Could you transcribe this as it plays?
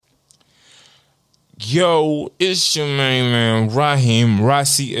Yo, it's your main man, Raheem,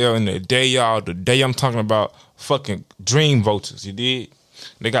 Raciel, and today I'm talking about fucking dream vultures, you did?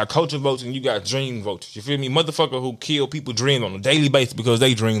 They got culture vultures and you got dream vultures, you feel me? Motherfucker who kill people dreams on a daily basis because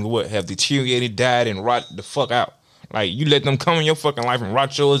they dreams have deteriorated, died, and rot the fuck out. Like, you let them come in your fucking life and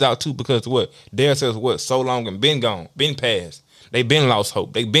rot yours out too because what? Theirs says what? So long and been gone, been past. They been lost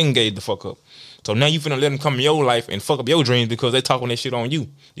hope. They been gave the fuck up. So now you finna let them come in your life and fuck up your dreams because they talking that shit on you.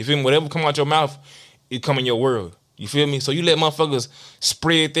 You feel me? Whatever come out your mouth, it come in your world. You feel me? So you let motherfuckers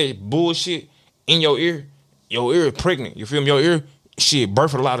spread that bullshit in your ear is pregnant. You feel me? Your ear, shit,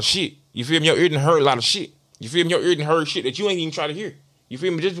 birthed a lot of shit. You feel me? Your ear done heard a lot of shit. You feel me? Your ear done heard shit that you ain't even try to hear. You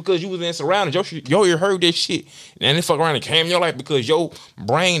feel me? Just because you was in surroundings, your ear heard that shit. And they fuck around and came in your life because your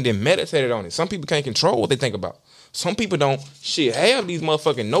brain then meditated on it. Some people can't control what they think about. Some people don't have these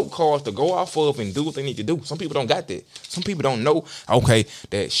motherfucking note cards to go off of and do what they need to do. Some people don't got that. Some people don't know, okay,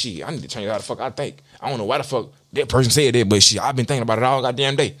 that I need to change how the fuck I think. I don't know why the fuck that person said that, but I've been thinking about it all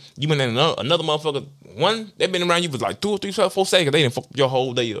goddamn day. You been in another motherfucker, one, they been around you for like 2 or 3, 4 seconds, they didn't fuck your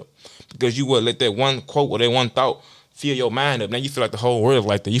whole day up. Because you would let that one quote or that one thought fill your mind up. Now you feel like the whole world is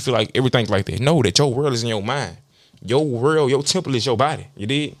like that. You feel like everything's like that. No, that your world is in your mind. Your world, your temple is your body. You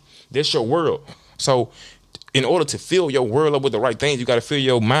did? That's your world. So in order to fill your world up with the right things, you got to fill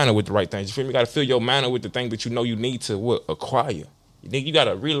your mind up with the right things. You feel me? You got to fill your mind up with the things that you know you need to acquire. You got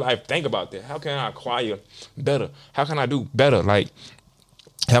to real life think about that. How can I acquire better? How can I do better? Like,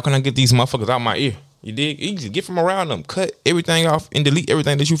 how can I get these motherfuckers out my ear? You dig? Easy. Get from around them. Cut everything off and delete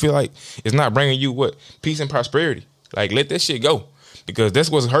everything that you feel like is not bringing you peace and prosperity. Like, let that shit go. Because that's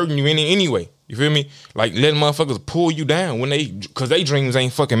what's hurting you anyway. You feel me? Like, letting motherfuckers pull you down because they dreams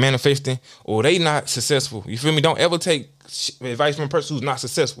ain't fucking manifesting or they not successful. You feel me? Don't ever take advice from a person who's not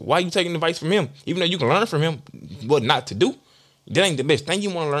successful. Why you taking advice from him? Even though you can learn from him what not to do. That ain't the best thing. You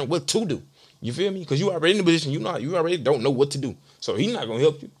want to learn what to do. You feel me? Because you already in the position, you already don't know what to do. So he's not going to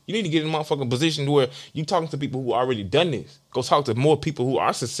help you. You need to get in a motherfucking position where you talking to people who already done this. Go talk to more people who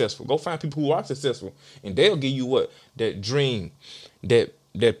are successful. Go find people who are successful. And they'll give you that dream,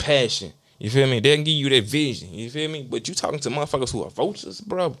 that passion. You feel me? They'll give you that vision. You feel me? But you talking to motherfuckers who are vultures,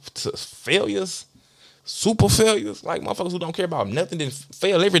 bro, to failures, super failures, like motherfuckers who don't care about nothing, then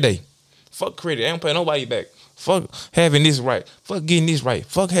fail every day. Fuck credit. They don't pay nobody back. Fuck having this right. Fuck getting this right.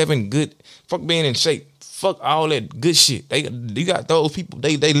 Fuck being in shape. Fuck all that good shit. You got those people,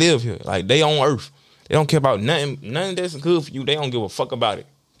 they live here. Like, they on earth. They don't care about nothing. Nothing that's good for you, they don't give a fuck about it.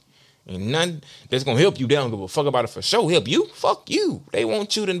 And nothing that's gonna help you, they don't give a fuck about it for sure. Help you? Fuck you. They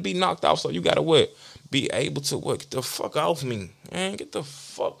want you to be knocked off, so you gotta be able to get the fuck off me. Man, get the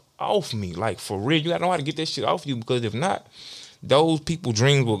fuck off me. Like, for real, you gotta know how to get that shit off you, because if not, those people's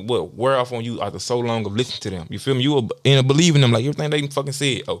dreams will wear off on you after so long of listening to them. You feel me? You will end up believing them, like everything they fucking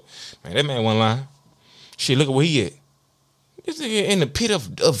said. Oh, man, that man wasn't lying. Shit, look at where he at. This nigga in the pit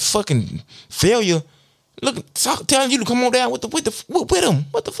of fucking failure. Look, telling you to come on down with him. What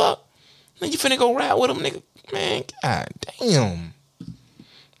the fuck? Then you finna go ride with him, nigga. Man, god damn.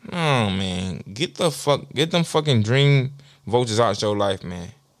 Oh, man. Get them fucking dream vultures out your life, man.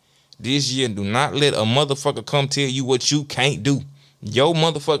 This year, do not let a motherfucker come tell you what you can't do. Your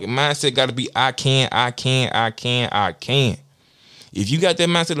motherfucking mindset gotta be, I can. If you got that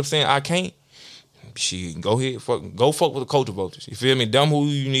mindset of saying I can't, shit, go ahead, go fuck with the culture vultures. You feel me? Them who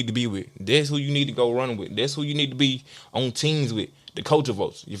you need to be with. That's who you need to go run with. That's who you need to be on teams with. The culture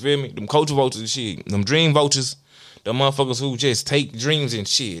vultures. You feel me? Them culture vultures and shit. Them dream vultures. Them motherfuckers who just take dreams and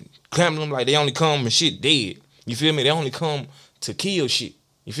shit, clamp them like they only come and shit dead. You feel me? They only come to kill shit.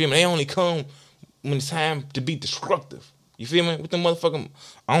 You feel me? They only come when it's time to be destructive. You feel me? With them motherfucking,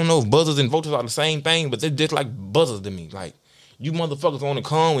 I don't know if buzzers and vultures are the same thing, but they're just like buzzers to me. Like, you motherfuckers want to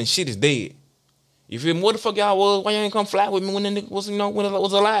come when shit is dead. You feel me? What the fuck y'all was? Why y'all ain't come fly with me when the nigga was, when it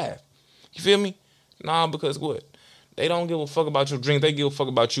was alive? You feel me? Nah, because what? They don't give a fuck about your dreams. They give a fuck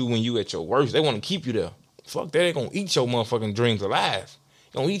about you when you at your worst. They want to keep you there. Fuck that. They gonna eat your motherfucking dreams alive.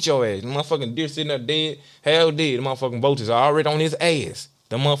 They gonna eat your ass. The motherfucking deer sitting there dead, hell dead. The motherfucking vultures are already on his ass.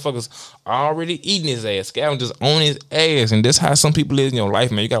 The motherfuckers are already eating his ass. Scavengers on his ass. And that's how some people live in your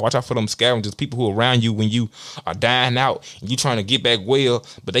life, man. You gotta watch out for them scavengers. People who are around you when you are dying out and you trying to get back well,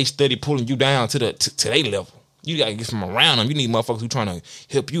 but they steady pulling you down to their level. You gotta get from around them. You need motherfuckers who trying to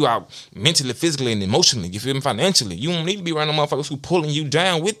help you out mentally, physically, and emotionally. You feel me? Financially. You don't need to be around the motherfuckers who pulling you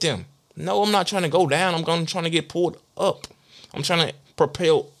down with them. No, I'm not trying to go down. I'm trying to get pulled up. I'm trying to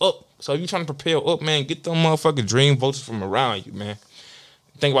propel up. So if you trying to propel up, man, get them motherfucking dream vultures from around you, man.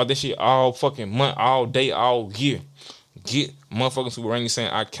 Think about this shit all fucking month, all day, all year. Get motherfuckers who are only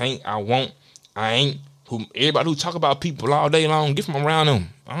saying I can't, I won't, I ain't. Everybody who talk about people all day long, get from around them.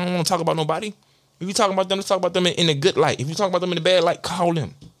 I don't want to talk about nobody. If you talking about them, let's talk about them in a good light. If you talking about them in a bad light, call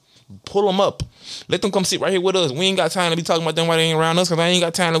them. Pull them up. Let them come sit right here with us. We ain't got time to be talking about them while they ain't around us, because I ain't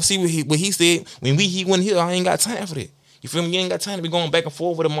got time to see what he said. When he wasn't here, I ain't got time for that. You feel me? You ain't got time to be going back and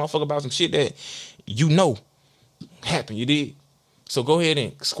forth with a motherfucker about some shit that you know happened. You did? So go ahead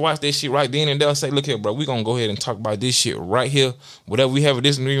and squash that shit right then and there. Say, look here, bro, we gonna go ahead and talk about this shit right here. Whatever we have a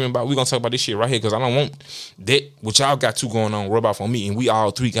disagreement about, we gonna talk about this shit right here, because I don't want that what y'all got two going on rub off on me, and we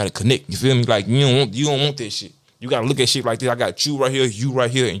all three gotta connect. You feel me? Like you don't want that shit. You gotta look at shit like this. I got you right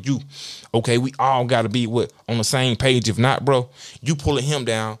here, and you. Okay, we all gotta be on the same page. If not, bro, you pulling him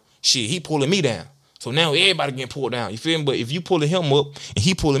down, shit, he pulling me down. So now everybody getting pulled down. You feel me? But if you pulling him up and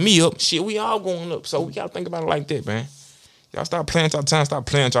he pulling me up, shit, we all going up. So we gotta think about it like that, man. Y'all stop playing y'all time, stop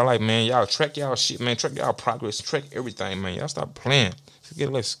playing y'all life, man. Y'all track y'all shit, man. Track y'all progress, track everything, man. Y'all stop playing.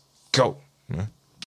 Let's go, man.